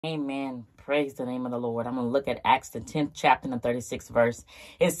Amen. Praise the name of the Lord. I'm going to look at Acts, the 10th chapter and the 36th verse.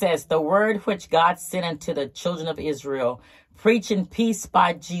 It says, the word which God sent unto the children of Israel, preaching peace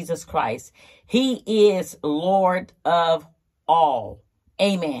by Jesus Christ. He is Lord of all.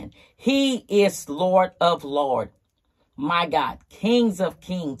 Amen. He is Lord of Lord. My God, kings of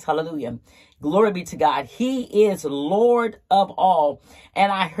kings. Hallelujah. Glory be to God. He is Lord of all.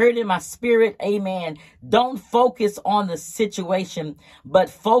 And I heard in my spirit, amen, don't focus on the situation,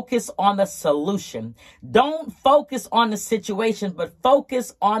 but focus on the solution. Don't focus on the situation, but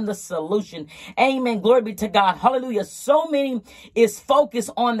focus on the solution. Amen. Glory be to God. Hallelujah. So many is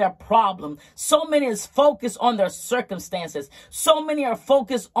focused on their problem. So many is focused on their circumstances. So many are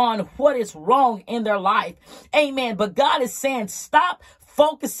focused on what is wrong in their life. Amen. But God is saying, stop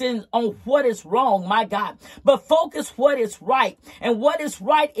focusing on what is wrong, my God, but focus what is right. And what is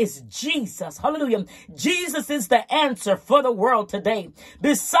right is Jesus. Hallelujah. Jesus is the answer for the world today.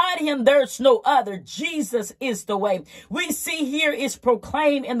 Beside him, there's no other. Jesus is the way. We see here is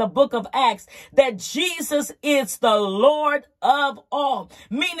proclaimed in the book of Acts that Jesus is the Lord of all,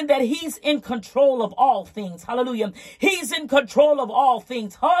 meaning that he's in control of all things. Hallelujah. He's in control of all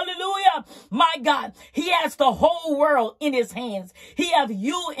things. Hallelujah. My God, he has the whole world in his hands. He has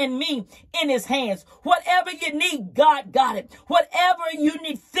you and me in his hands. Whatever you need, God got it. Whatever you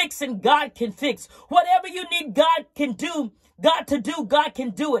need fixing, God can fix. Whatever you need, God can do. God to do, God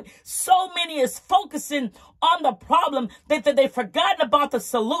can do it. So many is focusing on the problem that they've forgotten about the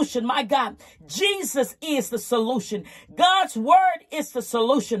solution. My God, Jesus is the solution. God's word is the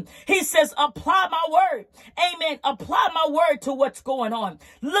solution. He says, apply my word. Amen. Apply my word to what's going on.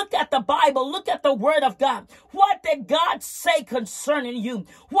 Look at the Bible. Look at the word of God. What did God say concerning you?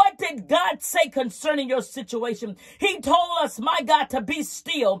 What did God say concerning your situation? He told us, my God, to be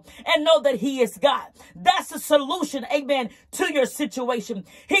still and know that he is God. That's the solution. Amen. To your situation.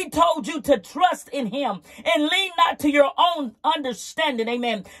 He told you to trust in him and lean not to your own understanding.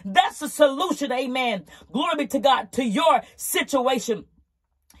 Amen. That's the solution. Amen. Glory be to God to your situation.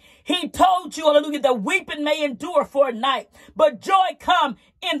 He told you, hallelujah, that weeping may endure for a night, but joy come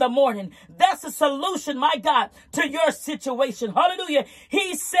in the morning. That's the solution, my God, to your situation. Hallelujah.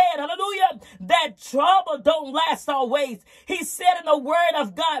 He said, hallelujah, that trouble don't last always. He said in the word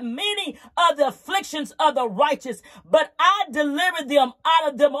of God, many are the afflictions of the righteous, but I delivered them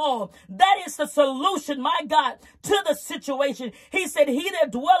out of them all. That is the solution, my God, to the situation. He said, he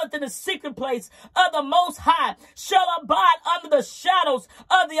that dwelleth in the secret place of the Most High shall abide under the shadows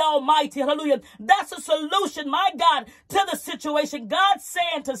of the Almighty. Hallelujah. That's the solution, my God, to the situation. God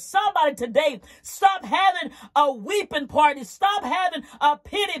saying to somebody today, stop having a weeping party. Stop having a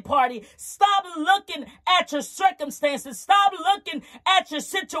pity party. Stop looking at your circumstances. Stop looking at your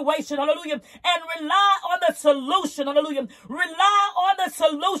situation. Hallelujah. And rely on the solution. Hallelujah. Rely on the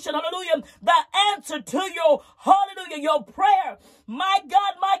solution. Hallelujah. The answer to your, hallelujah, your prayer. My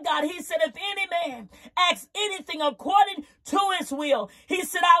God, he said, if any man asks anything according to his will, he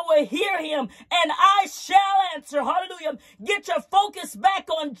said, I will hear him and I shall answer. Hallelujah. Get your focus back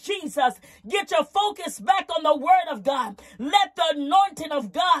on Jesus. Get your focus back on the word of God. Let the anointing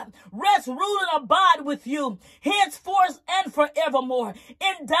of God rest, rule, and abide with you henceforth and forevermore.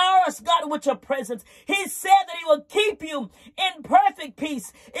 Endow us, God, with your presence. He said that he will keep you in perfect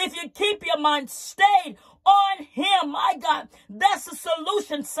peace if you keep your mind stayed on him. My God, that's the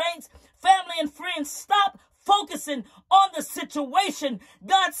solution, saints, family, and friends. Stop focusing on the situation.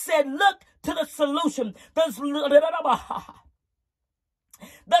 God said, look to the solution. The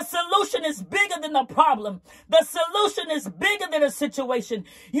solution is bigger than the problem. The solution is bigger than the situation.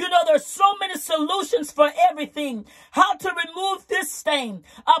 You know, there's so many solutions for everything. How to remove this stain.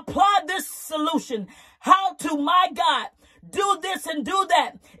 Apply this solution. How to, my God, do this and do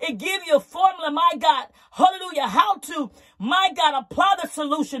that. It give you a formula, my God. Hallelujah. How to, my God, apply the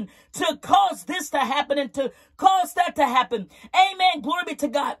solution to cause this to happen and to cause that to happen. Amen. Glory be to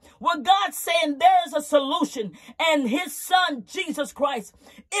God. When God's saying there is a solution and his son, Jesus Christ,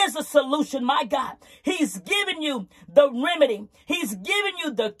 is a solution, my God. He's given you the remedy. He's given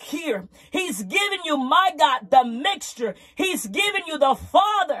you the cure. He's given you, my God, the mixture. He's given you the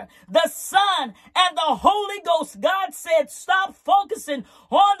Father, the Son, and the Holy Ghost. God said, stop focusing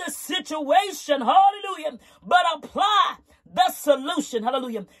on the situation. Hallelujah. But apply the solution.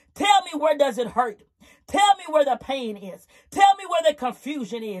 Hallelujah. Tell me, where does it hurt? Tell me where the pain is. Tell me where the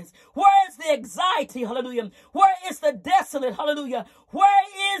confusion is. Where is the anxiety? Hallelujah. Where is the desolate? Hallelujah.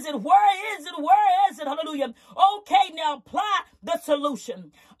 Where is it? Where is it? Where is it? Hallelujah. Okay, now apply the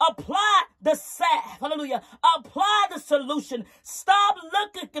solution. Apply the salve. Hallelujah. Apply the solution. Stop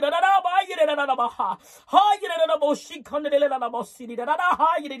looking.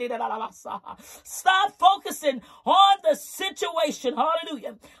 Stop focusing on the situation.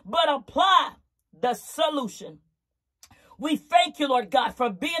 Hallelujah. But apply the solution. We thank you, Lord God, for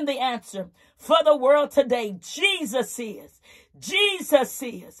being the answer for the world today. Jesus is. Jesus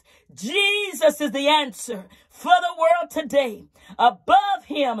is. Jesus is the answer for the world today. Above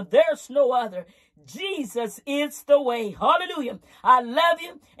him, there's no other. Jesus is the way. Hallelujah. I love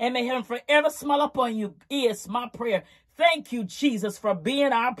you, and may heaven forever smile upon you is my prayer. Thank you, Jesus, for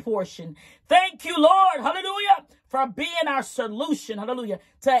being our portion. Thank you, Lord, hallelujah, for being our solution, hallelujah,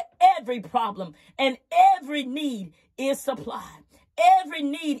 to every problem, and every need is supplied. Every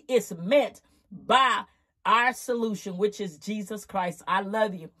need is met by our solution, which is Jesus Christ. I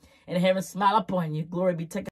love you, and heaven smile upon you. Glory be to God.